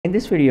In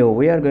this video,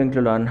 we are going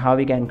to learn how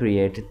we can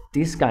create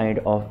this kind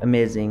of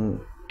amazing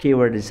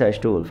keyword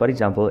research tool. For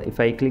example, if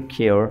I click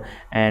here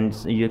and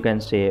you can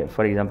say,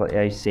 for example,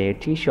 I say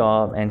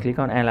T-shop and click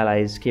on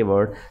analyze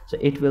keyword, so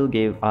it will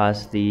give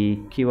us the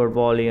keyword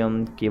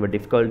volume, keyword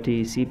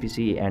difficulty,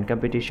 CPC and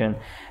competition,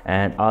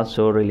 and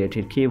also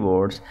related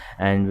keywords,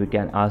 and we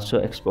can also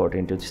export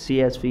into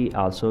CSV,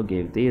 also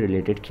give the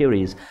related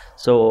queries.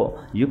 So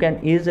you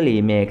can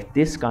easily make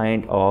this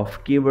kind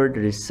of keyword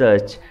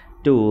research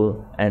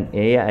tool, an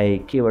AI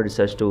keyword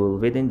research tool,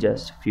 within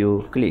just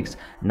few clicks.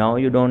 Now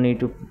you don't need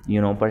to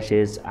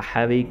purchase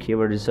heavy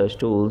keyword research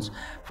tools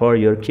for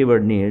your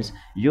keyword needs.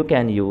 You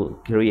can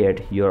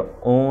create your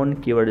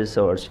own keyword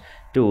research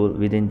tool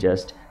within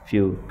just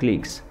few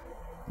clicks.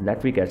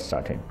 Let me get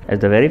started. As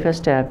the very first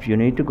step, you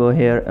need to go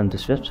here on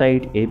this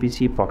website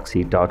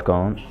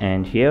abcproxy.com,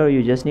 and here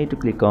you just need to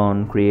click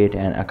on create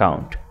an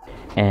account,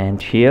 and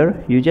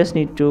here you just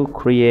need to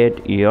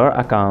create your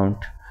account,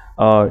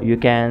 or you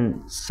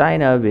can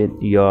sign up with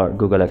your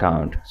Google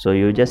account. So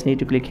you just need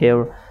to click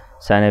here,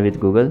 sign up with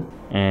Google,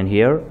 and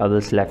here I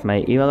will select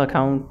my email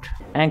account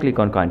and click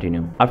on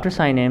continue. After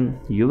sign in,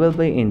 you will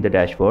be in the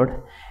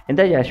dashboard. In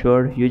the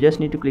dashboard, you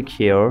just need to click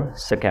here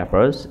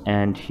scrapers,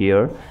 and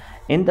here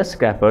in the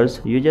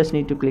scrapers you just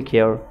need to click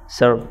here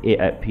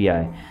SERP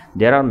API.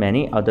 There are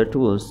many other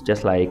tools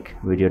just like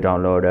video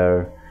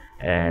downloader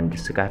and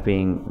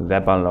scraping,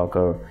 web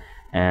unlocker,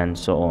 and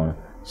so on.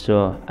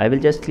 So I will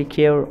just click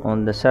here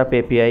on the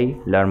SERP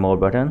API learn more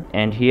button,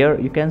 and here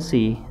you can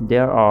see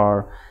there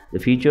are the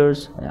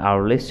features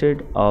are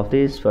listed of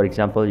this. For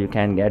example, you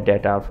can get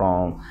data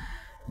from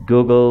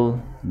Google,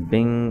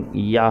 Bing,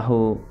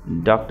 Yahoo,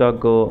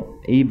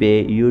 DuckDuckGo,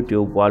 eBay,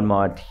 YouTube,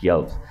 Walmart,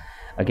 Yelp.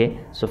 Okay,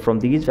 so from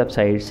these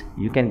websites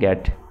you can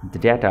get the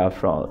data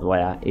from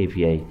via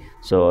API.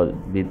 So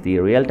with the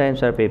real-time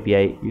SERP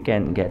API you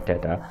can get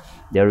data.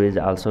 There is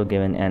also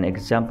given an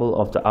example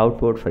of the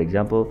output. For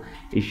example,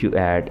 if you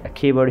add a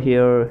keyword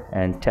here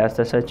and test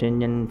the search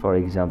engine, for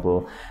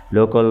example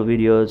local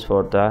videos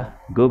for the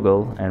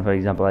Google, and for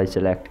example I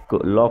select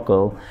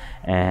local,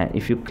 and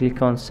if you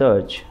click on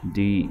search,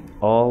 the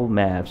all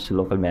maps,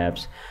 local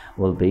maps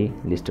will be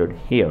listed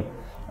here.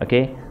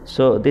 Okay,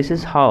 so this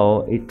is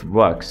how it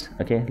works.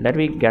 Okay, let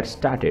me get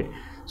started.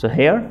 So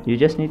here you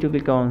just need to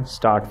click on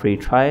start free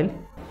trial,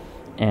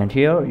 and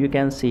here you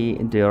can see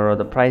there are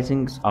the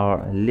pricings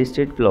are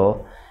listed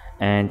below,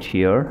 and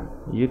here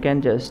you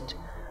can just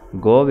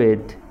go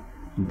with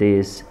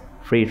this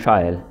free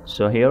trial.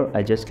 So here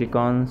I just click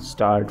on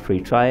start free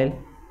trial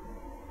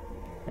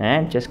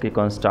and just click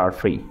on start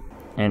free,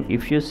 and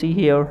if you see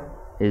here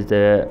is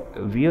the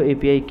view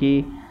API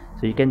key,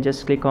 so you can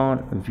just click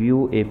on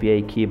view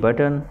API key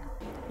button.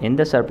 In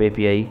the SERP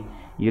API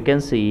you can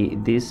see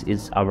this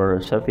is our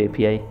SERP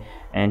API,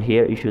 and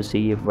here if you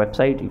see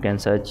website you can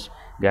search,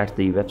 get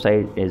the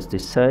website is the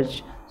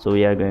search. So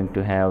we are going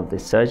to have the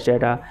search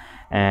data,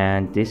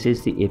 and this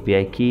is the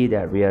API key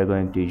that we are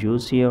going to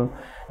use here.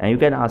 And you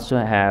can also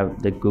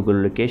have the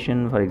Google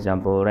location, for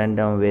example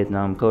random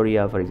Vietnam,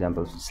 Korea, for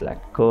example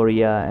select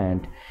Korea,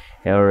 and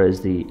here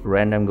is the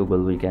random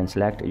Google we can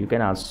select. You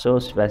can also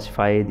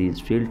specify these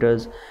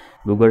filters,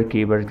 Google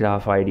keyword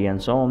graph ID,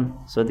 and so on.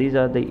 So these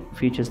are the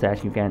features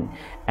that you can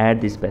add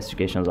the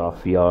specifications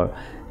of your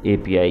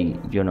API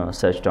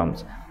search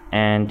terms.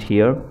 And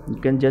here you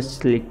can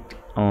just click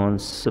on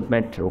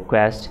submit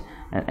request,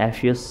 and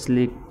if you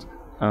select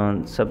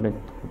on submit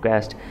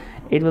request,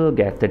 it will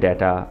get the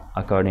data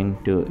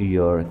according to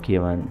your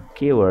given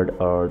keyword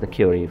or the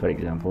query, for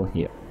example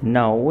here.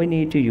 Now we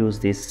need to use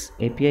this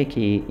API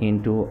key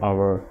into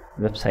our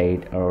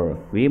website, or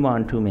we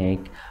want to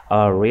make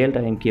a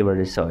real-time keyword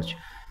research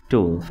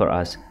tool for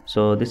us.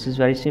 So this is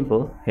very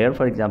simple. Here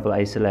for example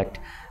I select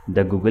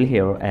the Google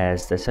here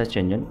as the search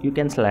engine. You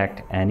can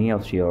select any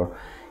of your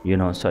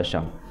search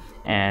term,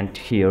 and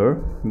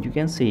here you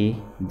can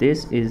see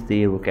this is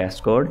the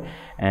request code,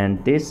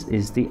 and this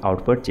is the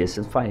output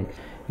JSON file.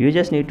 You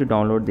just need to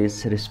download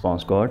this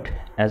response code,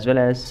 as well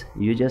as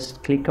you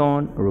just click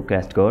on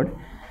request code.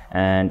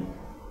 And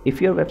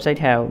if your website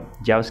have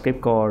JavaScript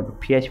code,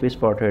 PHP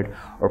supported,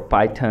 or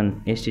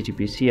Python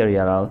HTTP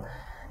URL,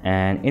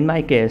 and in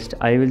my case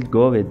I will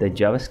go with the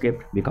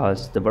JavaScript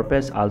because the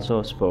WordPress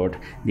also support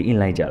the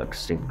inline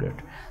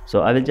JavaScript.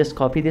 So I will just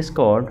copy this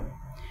code,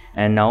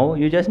 and now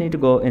you just need to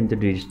go into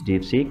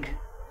DeepSeek.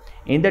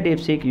 In the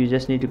DeepSeek you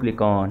just need to click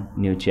on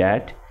new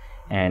chat,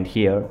 and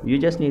here you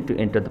just need to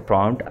enter the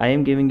prompt. I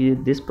am giving you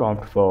this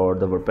prompt for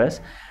the WordPress.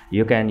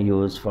 You can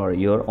use for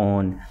your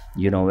own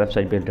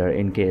website builder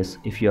in case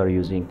if you are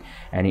using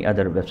any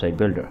other website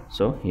builder.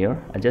 So here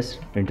I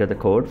just enter the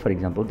code. For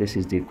example, this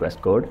is the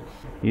request code.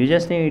 You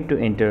just need to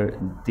enter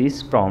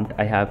this prompt.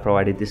 I have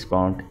provided this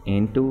prompt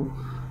into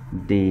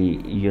the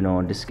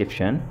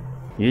description.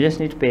 You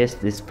just need to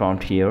paste this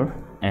prompt here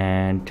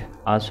and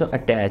also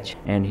attach,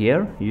 and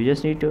here you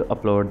just need to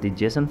upload the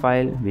JSON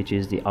file, which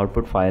is the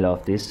output file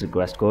of this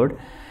request code.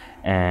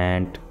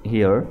 And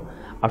here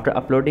after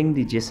uploading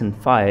the JSON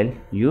file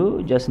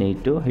you just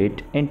need to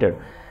hit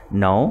enter.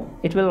 Now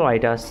it will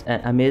write us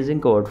an amazing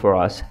code for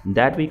us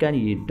that we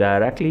can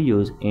directly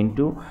use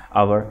into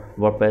our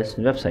WordPress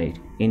website.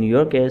 In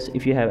your case,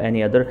 if you have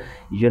any other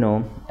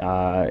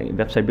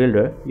website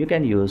builder, you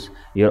can use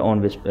your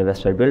own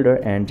website builder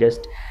and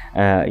just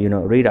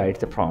rewrite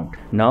the prompt.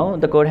 Now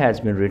the code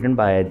has been written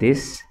by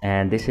this,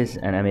 and this is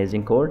an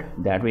amazing code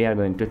that we are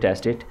going to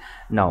test it.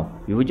 Now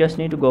you just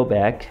need to go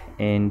back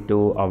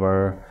into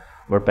our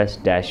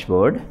WordPress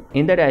dashboard.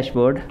 In the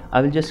dashboard,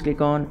 I will just click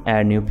on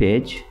add new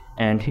page,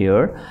 and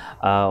here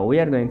we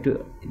are going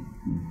to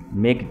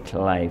make it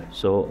live.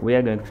 So we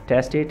are going to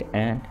test it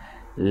and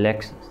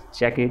let's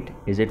check it,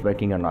 is it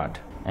working or not.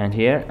 And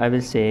here I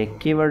will say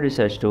keyword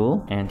research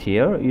tool, and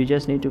here you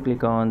just need to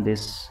click on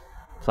this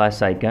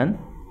plus icon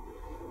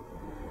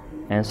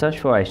and search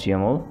for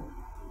HTML,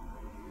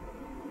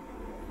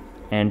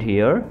 and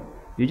here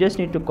you just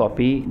need to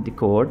copy the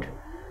code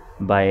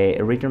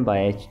written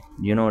by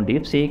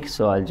DeepSeek.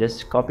 So I'll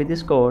just copy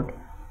this code,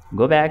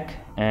 go back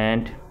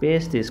and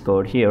paste this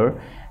code here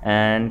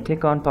and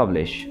click on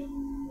publish.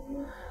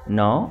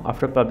 Now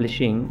after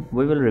publishing,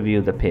 we will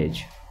review the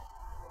page.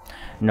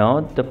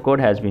 Now the code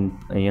has been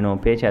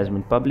page has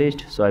been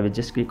published, so I will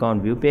just click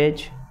on view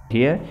page.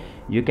 Here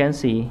you can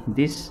see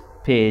this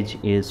page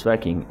is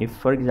working. If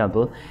for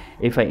example,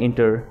 if I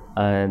enter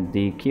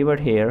the keyword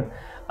here,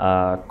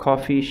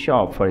 coffee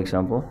shop, for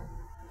example,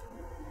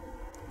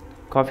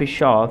 coffee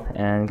shop,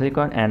 and click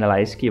on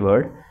analyze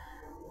keyword,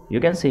 you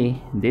can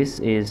see this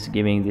is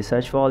giving the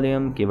search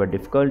volume, keyword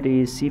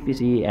difficulty,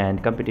 CPC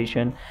and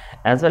competition,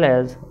 as well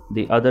as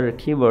the other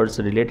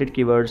keywords, related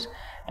keywords,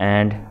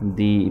 and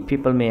the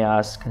people may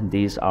ask.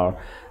 These are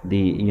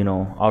the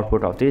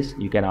output of this.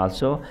 You can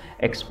also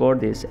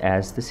export this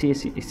as the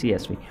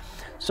CSV.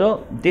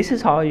 So this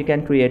is how you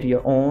can create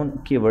your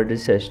own keyword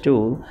research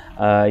tool.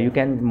 You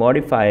can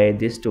modify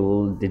this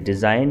tool, the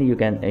design you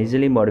can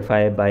easily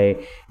modify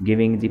by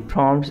giving the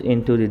prompts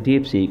into the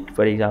DeepSeek.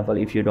 For example,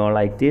 if you don't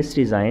like this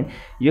design,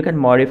 you can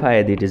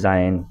modify the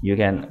design, you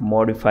can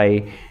modify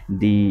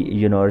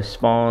the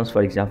response.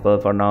 For example,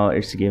 for now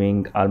it's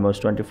giving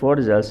almost 24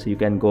 results. You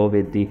can go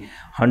with the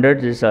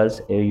 100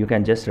 results. You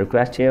can just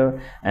request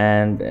here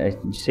and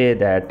say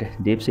that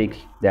DeepSeek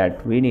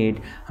that we need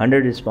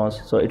 100 response,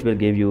 so it will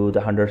give you the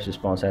 100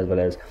 response as well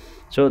as.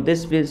 So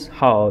this is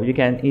how you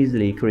can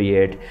easily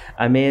create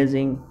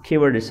amazing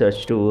keyword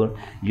research tool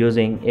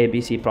using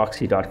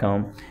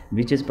abcproxy.com,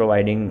 which is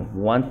providing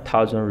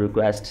 1000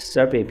 requests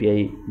SERP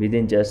API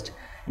within just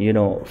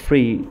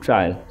free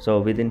trial. So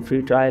within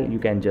free trial, you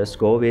can just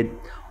go with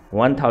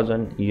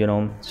 1000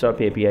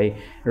 SERP API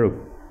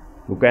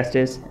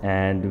requests,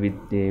 and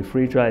with the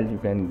free trial you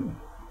can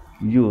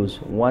use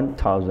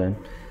 1000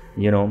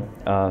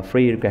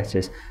 free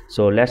requests.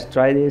 So let's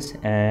try this,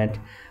 and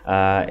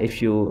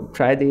if you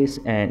try this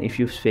and if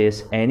you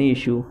face any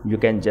issue, you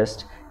can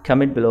just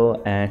comment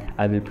below and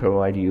I will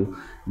provide you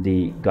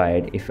the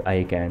guide if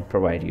I can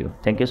provide you.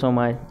 Thank you so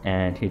much,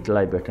 and hit the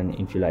like button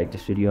if you like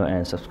this video,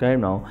 and subscribe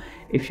now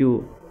if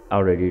you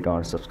already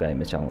don't subscribe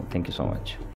my channel. Thank you so much.